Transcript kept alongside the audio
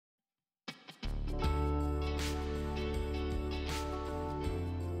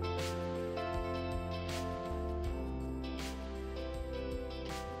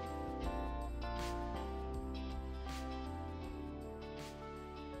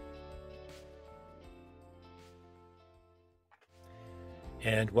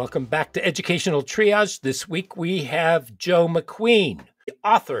And welcome back to Educational Triage. This week we have Joe McQueen, the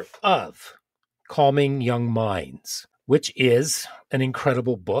author of Calming Young Minds, which is an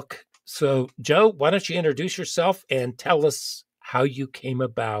incredible book. So, Joe, why don't you introduce yourself and tell us how you came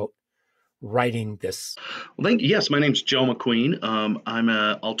about writing this? Well, thank you. Yes, my name's Joe McQueen. I'm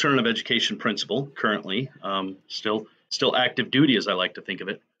an alternative education principal currently, still active duty as I like to think of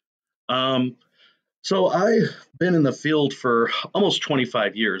it. Um, so I've been in the field for almost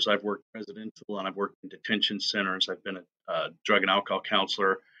 25 years. I've worked residential and I've worked in detention centers. I've been a drug and alcohol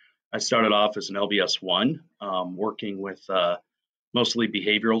counselor. I started off as an LBS one, working with mostly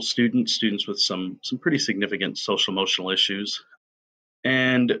behavioral students with some pretty significant social emotional issues.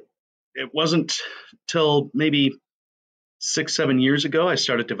 And it wasn't till maybe 6, 7 years ago, I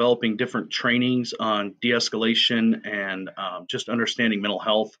started developing different trainings on de-escalation and just understanding mental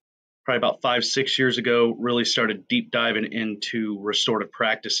health. Probably about 5, 6 years ago, really started deep diving into restorative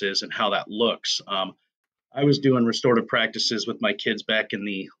practices and how that looks. I was doing restorative practices with my kids back in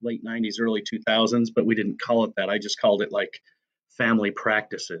the late 90s, early 2000s, but we didn't call it that. I just called it like family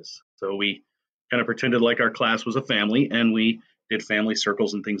practices. So we kind of pretended like our class was a family and we did family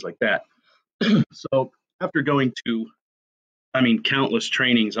circles and things like that. So after going to countless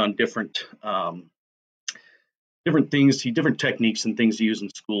trainings on different things, different techniques and things to use in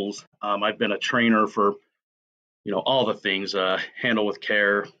schools. I've been a trainer for all the things: handle with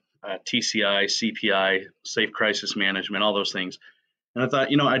care, TCI, CPI, safe crisis management, all those things. And I thought,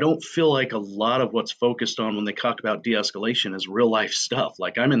 I don't feel like a lot of what's focused on when they talk about de-escalation is real life stuff.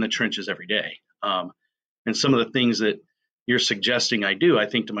 Like I'm in the trenches every day, and some of the things that you're suggesting I do, I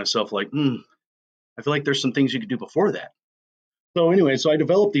think to myself like, I feel like there's some things you could do before that. So anyway, so I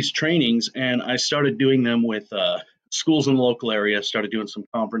developed these trainings and I started doing them with schools in the local area, started doing some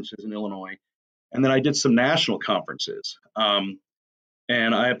conferences in Illinois, and then I did some national conferences. And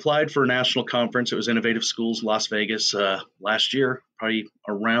I applied for a national conference. It was Innovative Schools, Las Vegas, last year, probably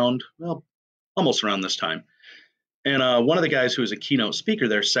almost around this time. And one of the guys who was a keynote speaker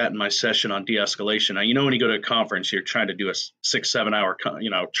there sat in my session on de-escalation. Now, when you go to a conference, you're trying to do a 6, 7 hour,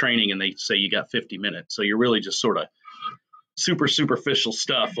 training, and they say you got 50 minutes. So you're really just sort of super superficial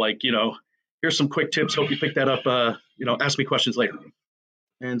stuff like, here's some quick tips, hope you pick that up, ask me questions later.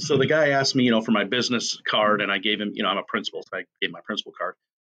 And so the guy asked me, for my business card, and I gave him, I'm a principal, so I gave my principal card.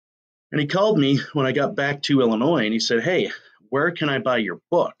 And he called me when I got back to Illinois and he said, "Hey, where can I buy your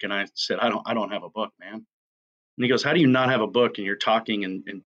book?" And I said, I don't have a book, man. And he goes, "How do you not have a book and you're talking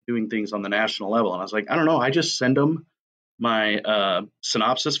and doing things on the national level?" And I was like, "I don't know, I just send them my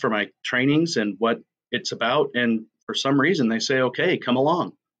synopsis for my trainings and what it's about, and for some reason they say, okay, come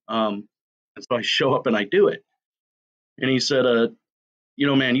along." And so I show up and I do it. And he said,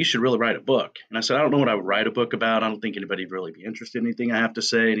 "Man, you should really write a book." And I said, "I don't know what I would write a book about. I don't think anybody would really be interested in anything I have to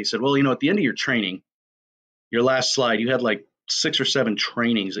say." And he said, "Well, at the end of your training, your last slide, you had like 6 or 7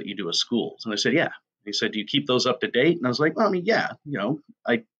 trainings that you do at schools." And I said, "Yeah." And he said, "Do you keep those up to date?" And I was like, "Well, yeah,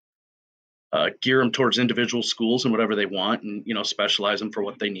 I gear them towards individual schools and whatever they want, and specialize them for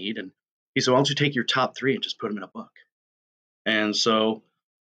what they need." And he said, "Why don't you take your top 3 and just put them in a book?" And so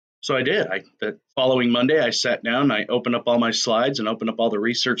I did. The following Monday, I sat down and I opened up all my slides and opened up all the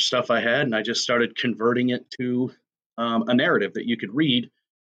research stuff I had, and I just started converting it to a narrative that you could read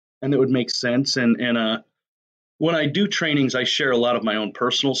and that would make sense. And when I do trainings, I share a lot of my own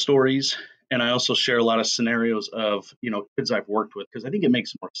personal stories, and I also share a lot of scenarios of kids I've worked with, because I think it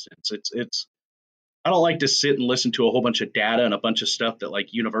makes more sense. It's I don't like to sit and listen to a whole bunch of data and a bunch of stuff that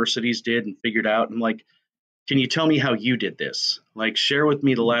like universities did and figured out. And like, can you tell me how you did this? Like, share with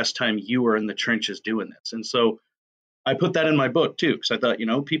me the last time you were in the trenches doing this. And so I put that in my book too, because I thought,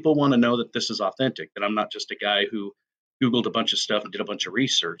 people want to know that this is authentic, that I'm not just a guy who Googled a bunch of stuff and did a bunch of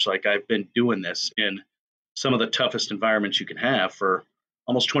research. Like, I've been doing this in some of the toughest environments you can have for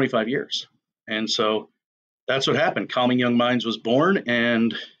almost 25 years. And so that's what happened. Calming Young Minds was born,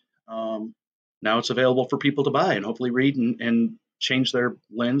 and now it's available for people to buy and hopefully read and change their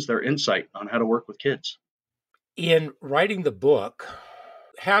lens, their insight on how to work with kids. In writing the book,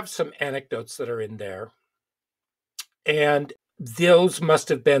 have some anecdotes that are in there, and those must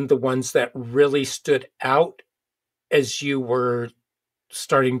have been the ones that really stood out as you were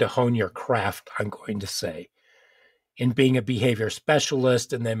starting to hone your craft, I'm going to say, in being a behavior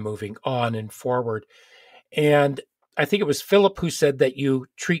specialist and then moving on and forward. And I think it was Philip who said that you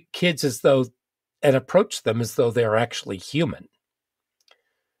treat kids as though and approach them as though they're actually human.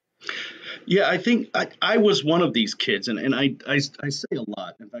 Yeah, I think I was one of these kids, and I say a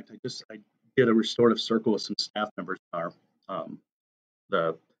lot. In fact, I did a restorative circle with some staff members in our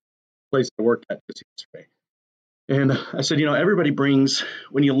the place I work at just yesterday. And I said, everybody brings,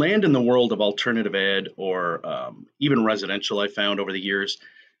 when you land in the world of alternative ed or even residential, I found over the years,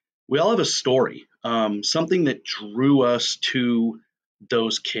 we all have a story, something that drew us to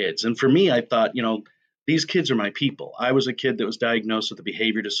those kids. And for me, I thought, these kids are my people. I was a kid that was diagnosed with a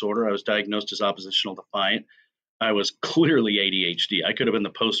behavior disorder. I was diagnosed as oppositional defiant. I was clearly ADHD. I could have been the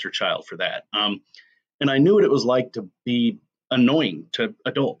poster child for that. And I knew what it was like to be annoying to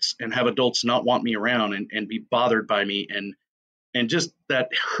adults and have adults not want me around and be bothered by me and just that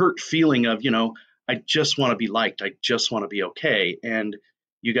hurt feeling of, I just want to be liked. I just want to be okay. And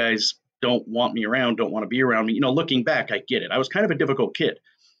you guys don't want me around, don't want to be around me. Looking back, I get it. I was kind of a difficult kid.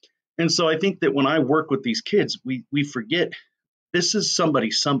 And so I think that when I work with these kids, we forget this is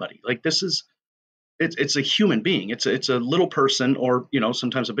somebody. Like this is it's a human being. It's a little person or,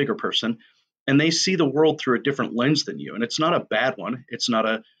 sometimes a bigger person, and they see the world through a different lens than you. And it's not a bad one. It's not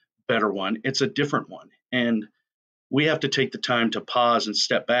a better one. It's a different one. And we have to take the time to pause and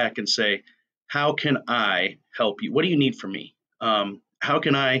step back and say, how can I help you? What do you need from me? How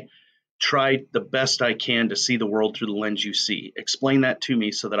can I try the best I can to see the world through the lens you see? Explain that to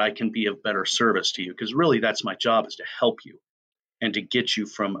me so that I can be of better service to you. Because really, that's my job, is to help you and to get you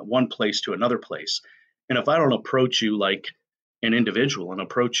from one place to another place. And if I don't approach you like an individual and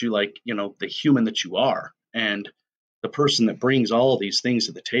approach you like, the human that you are, and the person that brings all of these things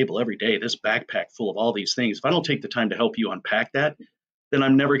to the table every day, this backpack full of all these things, if I don't take the time to help you unpack that, then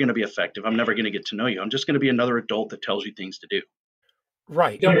I'm never going to be effective. I'm never going to get to know you. I'm just going to be another adult that tells you things to do.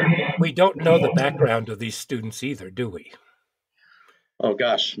 Right. We don't know the background of these students either, do we? Oh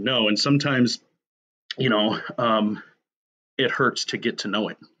gosh, no. And sometimes, you know, um, it hurts to get to know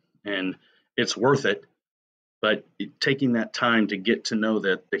it, and it's worth it. But taking that time to get to know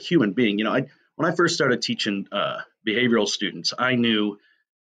the human being, when I first started teaching behavioral students, I knew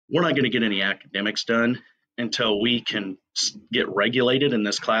we're not going to get any academics done until we can get regulated in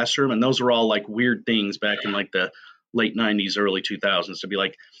this classroom. And those were all like weird things back in like the late 90s, early 2000s, to be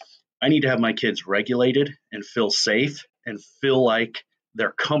like, I need to have my kids regulated and feel safe and feel like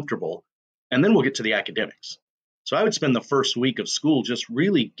they're comfortable. And then we'll get to the academics. So I would spend the first week of school just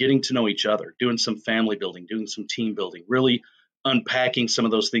really getting to know each other, doing some family building, doing some team building, really unpacking some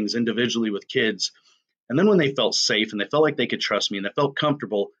of those things individually with kids. And then when they felt safe and they felt like they could trust me and they felt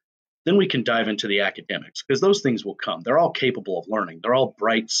comfortable, then we can dive into the academics, because those things will come. They're all capable of learning. They're all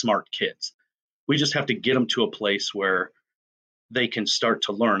bright, smart kids. We just have to get them to a place where they can start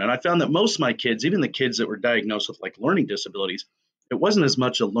to learn. And I found that most of my kids, even the kids that were diagnosed with like learning disabilities, it wasn't as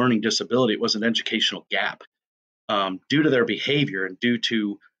much a learning disability, it was an educational gap, due to their behavior and due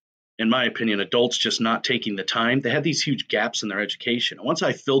to, in my opinion, adults just not taking the time. They had these huge gaps in their education. And once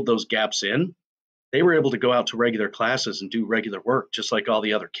I filled those gaps in, they were able to go out to regular classes and do regular work just like all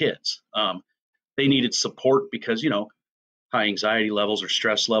the other kids. They needed support because, high anxiety levels or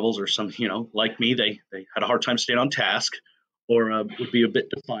stress levels, or some, like me, they had a hard time staying on task, or would be a bit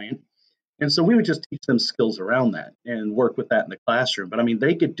defiant. And so we would just teach them skills around that and work with that in the classroom. But I mean,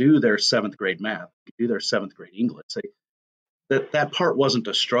 they could do their seventh grade math, they could do their seventh grade English. That part wasn't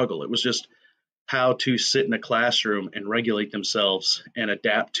a struggle. It was just how to sit in a classroom and regulate themselves and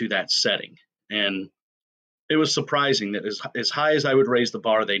adapt to that setting. And it was surprising that as high as I would raise the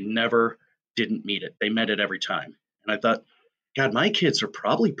bar, they never didn't meet it. They met it every time. And I thought, God, my kids are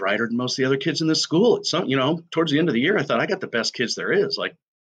probably brighter than most of the other kids in this school. It's some, towards the end of the year, I thought I got the best kids there is. Like,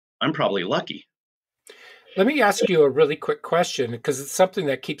 I'm probably lucky. Let me ask you a really quick question, because it's something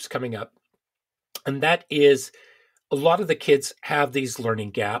that keeps coming up. And that is, a lot of the kids have these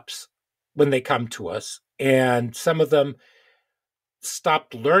learning gaps when they come to us. And some of them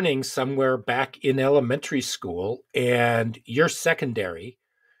stopped learning somewhere back in elementary school, and you're secondary.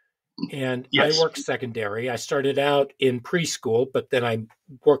 And Yes. I work secondary. I started out in preschool, but then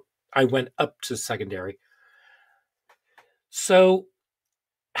I went up to secondary. So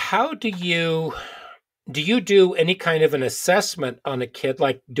how do you do any kind of an assessment on a kid,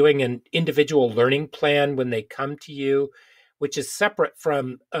 like doing an individual learning plan when they come to you, which is separate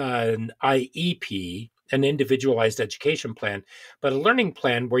from an IEP, an individualized education plan, but a learning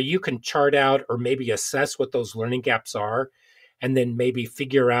plan where you can chart out or maybe assess what those learning gaps are, and then maybe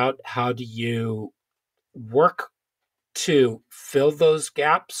figure out how do you work to fill those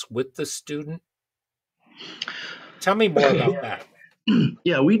gaps with the student? Tell me more about that.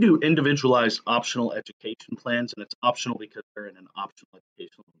 Yeah, we do individualized optional education plans, and it's optional because they're in an optional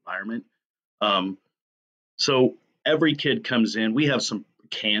educational environment. Um, so every kid comes in. We have some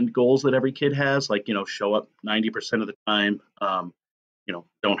canned goals that every kid has, like, show up 90% of the time.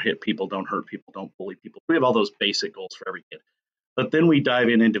 Don't hit people, don't hurt people, don't bully people. We have all those basic goals for every kid. But then we dive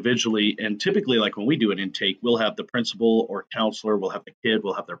in individually, and typically, like when we do an intake, we'll have the principal or counselor, we'll have the kid,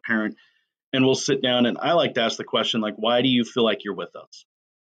 we'll have their parent, and we'll sit down. And I like to ask the question, like, why do you feel like you're with us?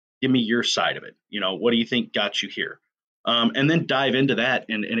 Give me your side of it. What do you think got you here? And then dive into that,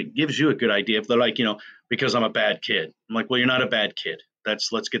 and it gives you a good idea. If they're like, because I'm a bad kid, I'm like, well, you're not a bad kid.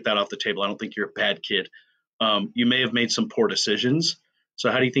 Let's get that off the table. I don't think you're a bad kid. You may have made some poor decisions. So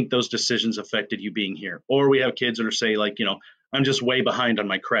how do you think those decisions affected you being here? Or we have kids that are say like, I'm just way behind on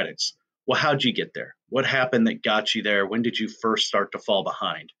my credits. Well, how'd you get there? What happened that got you there? When did you first start to fall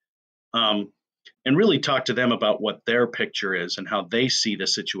behind? And really talk to them about what their picture is and how they see the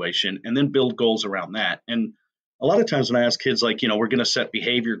situation, and then build goals around that. And a lot of times when I ask kids, like, we're going to set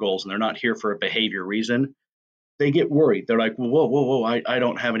behavior goals and they're not here for a behavior reason, they get worried. They're like, well, whoa, I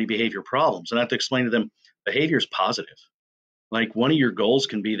don't have any behavior problems. And I have to explain to them, behavior is positive. Like one of your goals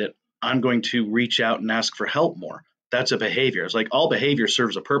can be that I'm going to reach out and ask for help more. That's a behavior. It's like all behavior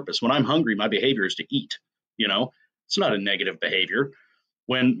serves a purpose. When I'm hungry, my behavior is to eat. It's not a negative behavior.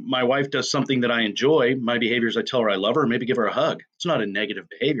 When my wife does something that I enjoy, my behavior is I tell her I love her, maybe give her a hug. It's not a negative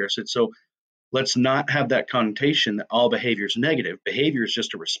behavior. I said, so let's not have that connotation that all behavior is negative. Behavior is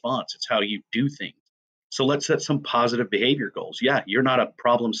just a response. It's how you do things. So let's set some positive behavior goals. Yeah, you're not a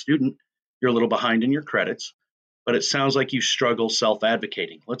problem student. You're a little behind in your credits, but it sounds like you struggle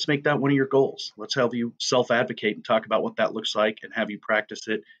self-advocating. Let's make that one of your goals. Let's have you self-advocate and talk about what that looks like and have you practice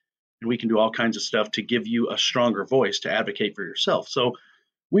it. And we can do all kinds of stuff to give you a stronger voice to advocate for yourself. So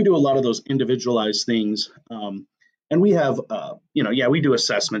we do a lot of those individualized things. And we have, we do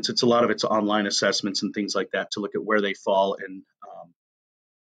assessments. A lot of it's online assessments and things like that to look at where they fall and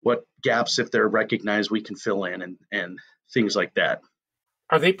what gaps, if they're recognized, we can fill in and things like that.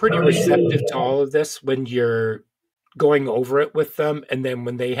 Are they pretty receptive to all of this when you're going over it with them? And then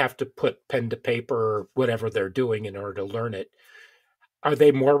when they have to put pen to paper or whatever they're doing in order to learn it, are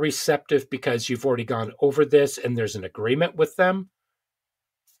they more receptive because you've already gone over this and there's an agreement with them?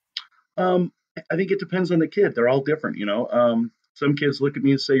 I think it depends on the kid. They're all different, some kids look at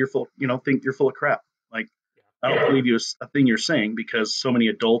me and say, you're full, think you're full of crap. Like, I don't believe you a thing you're saying because so many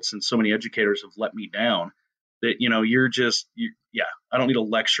adults and so many educators have let me down that, I don't need a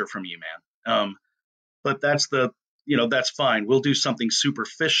lecture from you, man. But that's fine. We'll do something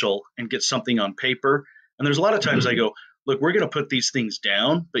superficial and get something on paper. And there's a lot of times I go, look, we're going to put these things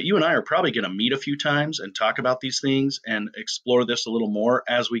down, but you and I are probably going to meet a few times and talk about these things and explore this a little more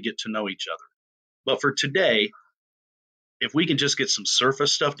as we get to know each other. But for today, if we can just get some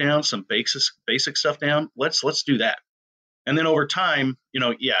surface stuff down, some basic stuff down, let's do that. And then over time,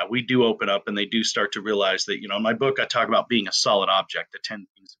 we do open up and they do start to realize that, in my book, I talk about being a solid object, the 10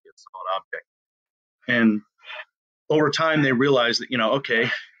 things to be a solid object. And over time, they realize that, okay,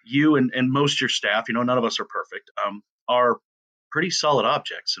 you and most of your staff, none of us are perfect, are pretty solid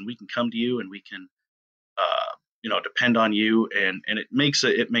objects, and we can come to you and we can, depend on you, and it makes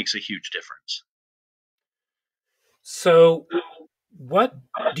a huge difference. So what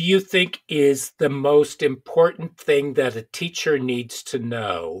do you think is the most important thing that a teacher needs to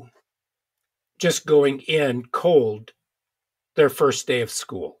know just going in cold their first day of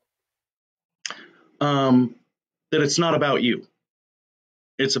school? That it's not about you.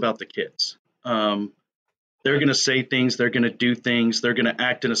 It's about the kids. They're going to say things, they're going to do things, they're going to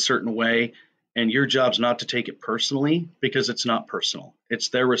act in a certain way. And your job's not to take it personally because it's not personal. It's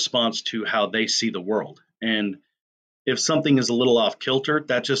their response to how they see the world. And if something is a little off kilter,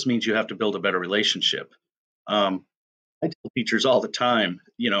 that just means you have to build a better relationship. I tell teachers all the time,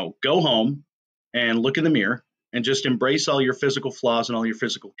 go home and look in the mirror and just embrace all your physical flaws and all your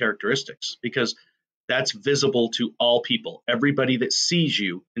physical characteristics, because that's visible to all people. Everybody that sees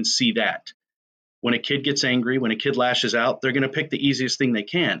you can see that. When a kid gets angry, when a kid lashes out, they're going to pick the easiest thing they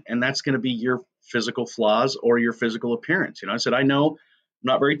can. And that's going to be your physical flaws or your physical appearance. I said, I know I'm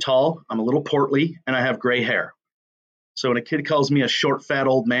not very tall. I'm a little portly and I have gray hair. So when a kid calls me a short, fat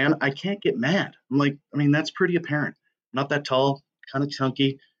old man, I can't get mad. I'm like, that's pretty apparent. I'm not that tall, kind of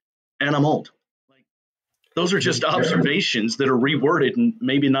chunky, and I'm old. Like, those are just observations that are reworded in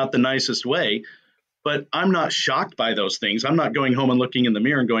maybe not the nicest way. But I'm not shocked by those things. I'm not going home and looking in the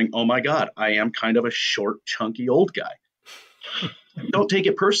mirror and going, oh my God, I am kind of a short, chunky old guy. Don't take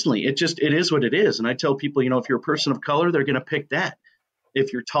it personally. It is what it is. And I tell people, if you're a person of color, they're going to pick that.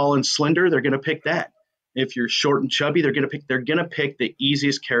 If you're tall and slender, they're going to pick that. If you're short and chubby, they're going to pick the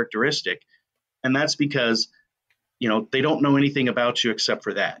easiest characteristic. And that's because, they don't know anything about you except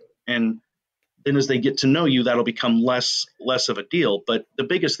for that. And then as they get to know you, that'll become less of a deal. But the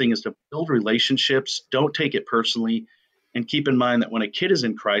biggest thing is to build relationships. Don't take it personally. And keep in mind that when a kid is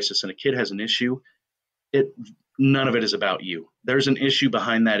in crisis and a kid has an issue, none of it is about you. there's an issue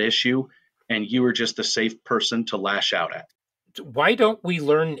behind that issue, and you are just the safe person to lash out at. Why don't we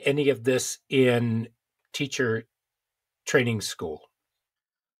learn any of this in teacher training school?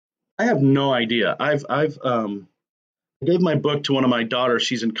 I have no idea. I gave my book to one of my daughters.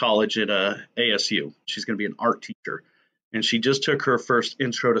 She's in college at ASU. She's going to be an art teacher, and she just took her first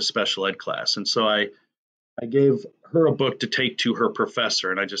intro to special ed class. And so I gave her a book to take to her professor,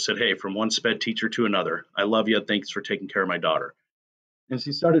 and I just said, "Hey, from one sped teacher to another, I love you. Thanks for taking care of my daughter." And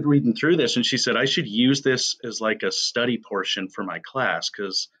she started reading through this, and she said, "I should use this as like a study portion for my class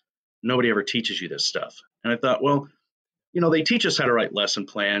because nobody ever teaches you this stuff." And I thought, well, they teach us how to write lesson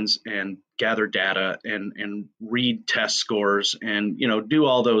plans and gather data and read test scores and, do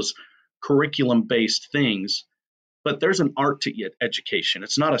all those curriculum based things. But there's an art to education.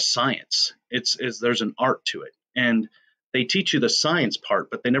 It's not a science. There's an art to it. And they teach you the science part,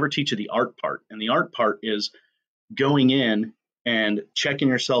 but they never teach you the art part. And the art part is going in and checking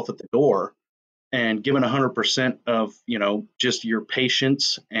yourself at the door and giving 100% of, just your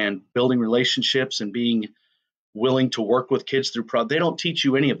patience and building relationships and being willing to work with kids through they don't teach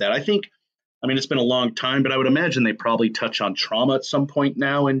you any of that. It's been a long time, but I would imagine they probably touch on trauma at some point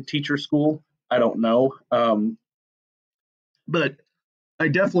now in teacher school. I don't know. But I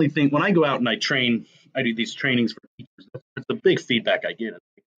definitely think when I go out and I do these trainings for teachers. That's the big feedback I get.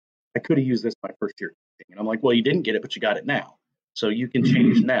 I could have used this my first year. And I'm like, well, you didn't get it, but you got it now. So you can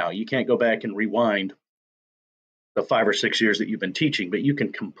change now. You can't go back and rewind the 5 or 6 years that you've been teaching, but you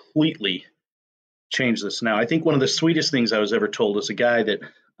can completely change this now. I think one of the sweetest things I was ever told is a guy that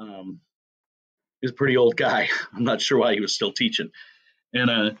is a pretty old guy. I'm not sure why he was still teaching.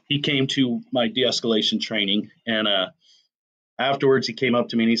 And he came to my de-escalation training. And afterwards, he came up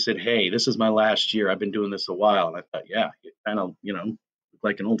to me and he said, "Hey, this is my last year. I've been doing this a while." And I thought, yeah, you kind of, look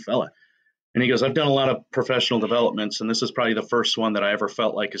like an old fella. And he goes, "I've done a lot of professional developments, and this is probably the first one that I ever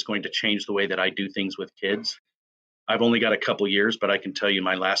felt like is going to change the way that I do things with kids. I've only got a couple years, but I can tell you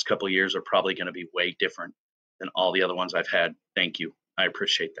my last couple years are probably going to be way different than all the other ones I've had. Thank you. I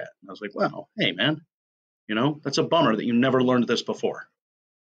appreciate that." And I was like, wow, hey, man, that's a bummer that you never learned this before.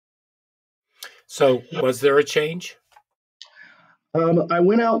 So was there a change? I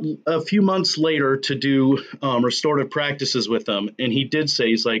went out a few months later to do restorative practices with him, and he did say,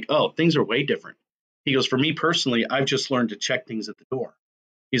 he's like, "Oh, things are way different." He goes, "For me personally, I've just learned to check things at the door."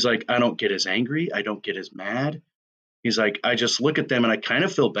 He's like, "I don't get as angry. I don't get as mad." He's like, "I just look at them and I kind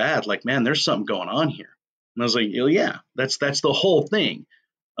of feel bad. Like, man, there's something going on here." And I was like, "Oh, yeah, that's the whole thing.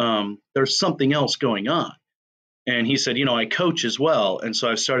 There's something else going on." And he said, "I coach as well. And so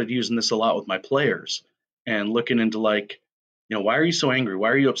I've started using this a lot with my players and looking into like, why are you so angry? Why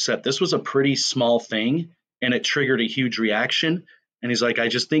are you upset? This was a pretty small thing and it triggered a huge reaction." And he's like, "I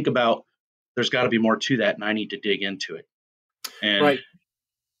just think about there's got to be more to that and I need to dig into it." And right.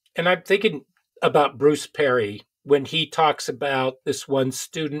 And I'm thinking about Bruce Perry when he talks about this one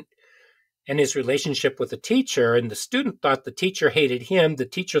student and his relationship with the teacher, and the student thought the teacher hated him. The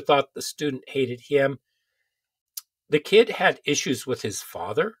teacher thought the student hated him. The kid had issues with his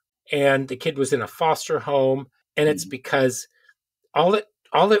father, and the kid was in a foster home. And it's because all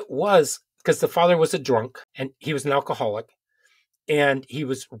it was because the father was a drunk and he was an alcoholic, and he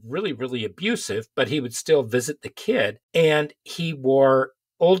was really, really abusive, but he would still visit the kid, and he wore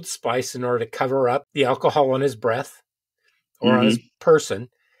Old Spice in order to cover up the alcohol on his breath or on his person.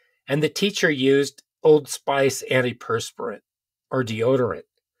 And the teacher used Old Spice antiperspirant or deodorant,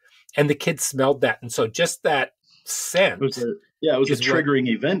 and the kid smelled that. And so just that scent. it was a triggering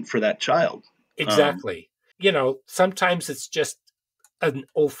event for that child. Exactly. Sometimes it's just an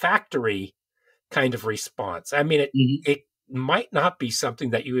olfactory kind of response. It might not be something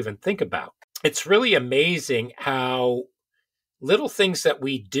that you even think about. It's really amazing how little things that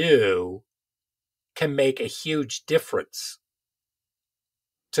we do can make a huge difference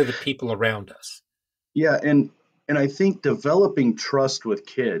to the people around us. Yeah, and I think developing trust with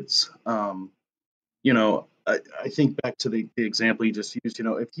kids, I think back to the example you just used,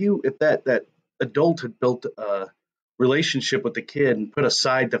 if that adult had built a relationship with the kid and put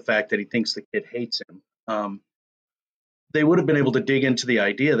aside the fact that he thinks the kid hates him, they would have been able to dig into the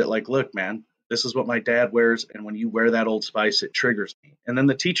idea that, like, look, man, this is what my dad wears, and when you wear that Old Spice, it triggers me. And then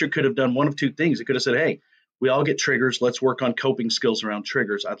the teacher could have done one of two things. It could have said, "Hey, we all get triggers. Let's work on coping skills around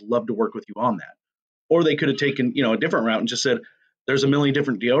triggers. I'd love to work with you on that." Or they could have taken, a different route and just said, "There's a million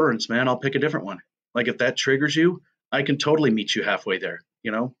different deodorants, man. I'll pick a different one. Like, if that triggers you, I can totally meet you halfway there.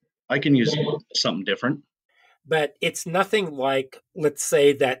 I can use something different." But it's nothing like, let's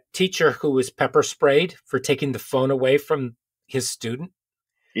say, that teacher who was pepper sprayed for taking the phone away from his student.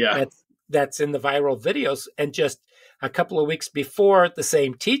 Yeah. That's in the viral videos. And just, A couple of weeks before, the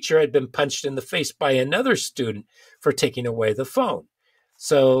same teacher had been punched in the face by another student for taking away the phone.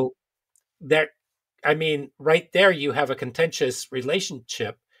 So there, I mean, right there, you have a contentious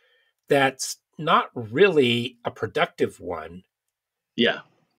relationship that's not really a productive one. Yeah.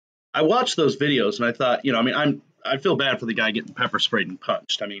 I watched those videos and I thought, I mean, I feel bad for the guy getting pepper sprayed and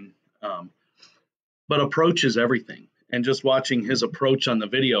punched. I mean, but approach is everything. And just watching his approach on the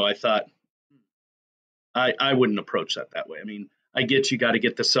video, I thought I wouldn't approach that way. I mean, I get you got to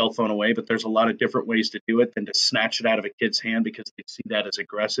get the cell phone away, but there's a lot of different ways to do it than to snatch it out of a kid's hand because they see that as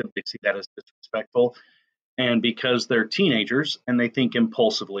aggressive, they see that as disrespectful, and because they're teenagers and they think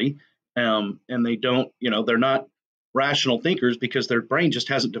impulsively, and they don't, they're not rational thinkers because their brain just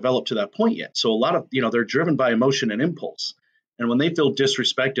hasn't developed to that point yet. So a lot of, they're driven by emotion and impulse. And when they feel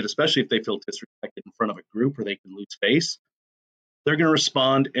disrespected, especially if they feel disrespected in front of a group where they can lose face, they're going to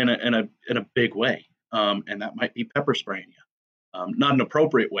respond in a big way. And that might be pepper spraying you. Not an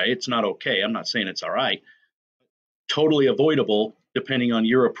appropriate way. It's not okay. I'm not saying it's all right. Totally avoidable depending on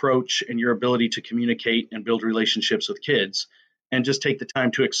your approach and your ability to communicate and build relationships with kids, and just take the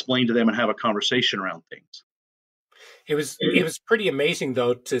time to explain to them and have a conversation around things. It was pretty amazing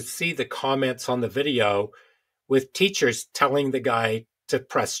though to see the comments on the video with teachers telling the guy to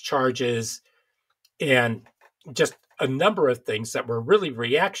press charges and just a number of things that were really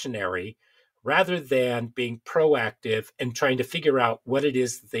reactionary rather than being proactive and trying to figure out what it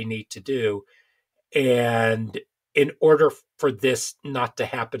is that they need to do. And in order for this not to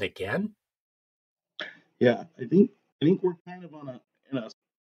happen again. Yeah, I think we're kind of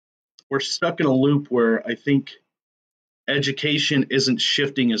we're stuck in a loop where I think education isn't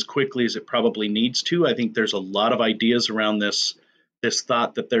shifting as quickly as it probably needs to. I think there's a lot of ideas around this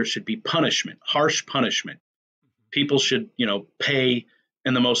thought that there should be punishment, harsh punishment. People should, pay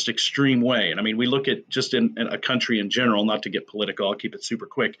in the most extreme way. And I mean, we look at just in a country in general, not to get political, I'll keep it super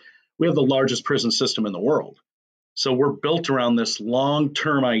quick. We have the largest prison system in the world. So we're built around this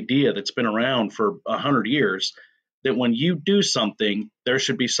long-term idea that's been around for 100 years that when you do something, there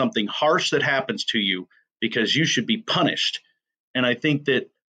should be something harsh that happens to you because you should be punished. And I think that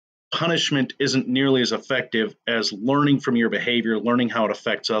punishment isn't nearly as effective as learning from your behavior, learning how it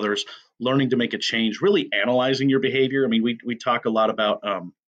affects others, learning to make a change, really analyzing your behavior. I mean, we talk a lot about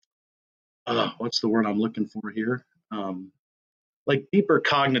what's the word I'm looking for here? Like deeper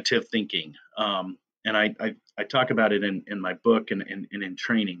cognitive thinking. And I talk about it in my book and in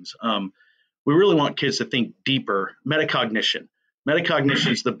trainings. We really want kids to think deeper. Metacognition.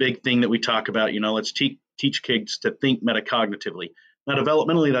 Metacognition is the big thing that we talk about. Let's teach kids to think metacognitively. Now,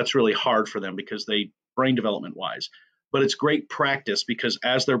 developmentally, that's really hard for them because brain development wise, but it's great practice because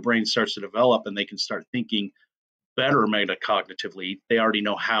as their brain starts to develop and they can start thinking better metacognitively, they already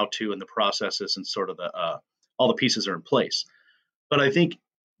know how to, and the processes and sort of all the pieces are in place. But I think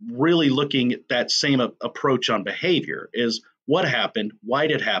really looking at that same approach on behavior is what happened, why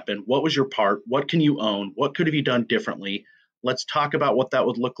did it happen, what was your part, what can you own, what could have you done differently? Let's talk about what that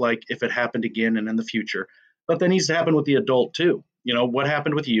would look like if it happened again and in the future. But that needs to happen with the adult too. What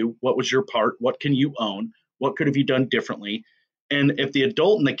happened with you? What was your part? What can you own? What could have you done differently? And if the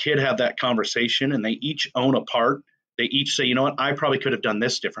adult and the kid have that conversation and they each own a part, they each say, I probably could have done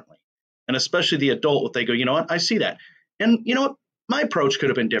this differently. And especially the adult, if they go, I see that. And you know what? My approach could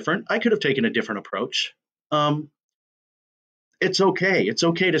have been different. I could have taken a different approach. It's okay. It's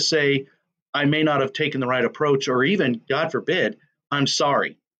okay to say, I may not have taken the right approach, or even, God forbid, I'm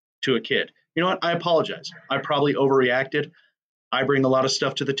sorry to a kid. You know what? I apologize. I probably overreacted. I bring a lot of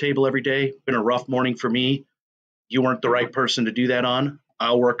stuff to the table every day. Been a rough morning for me. You weren't the right person to do that on.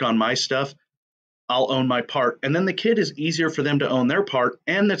 I'll work on my stuff. I'll own my part. And then the kid is easier for them to own their part.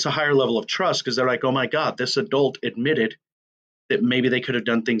 And it's a higher level of trust because they're like, oh my God, this adult admitted that maybe they could have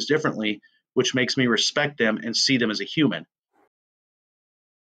done things differently, which makes me respect them and see them as a human.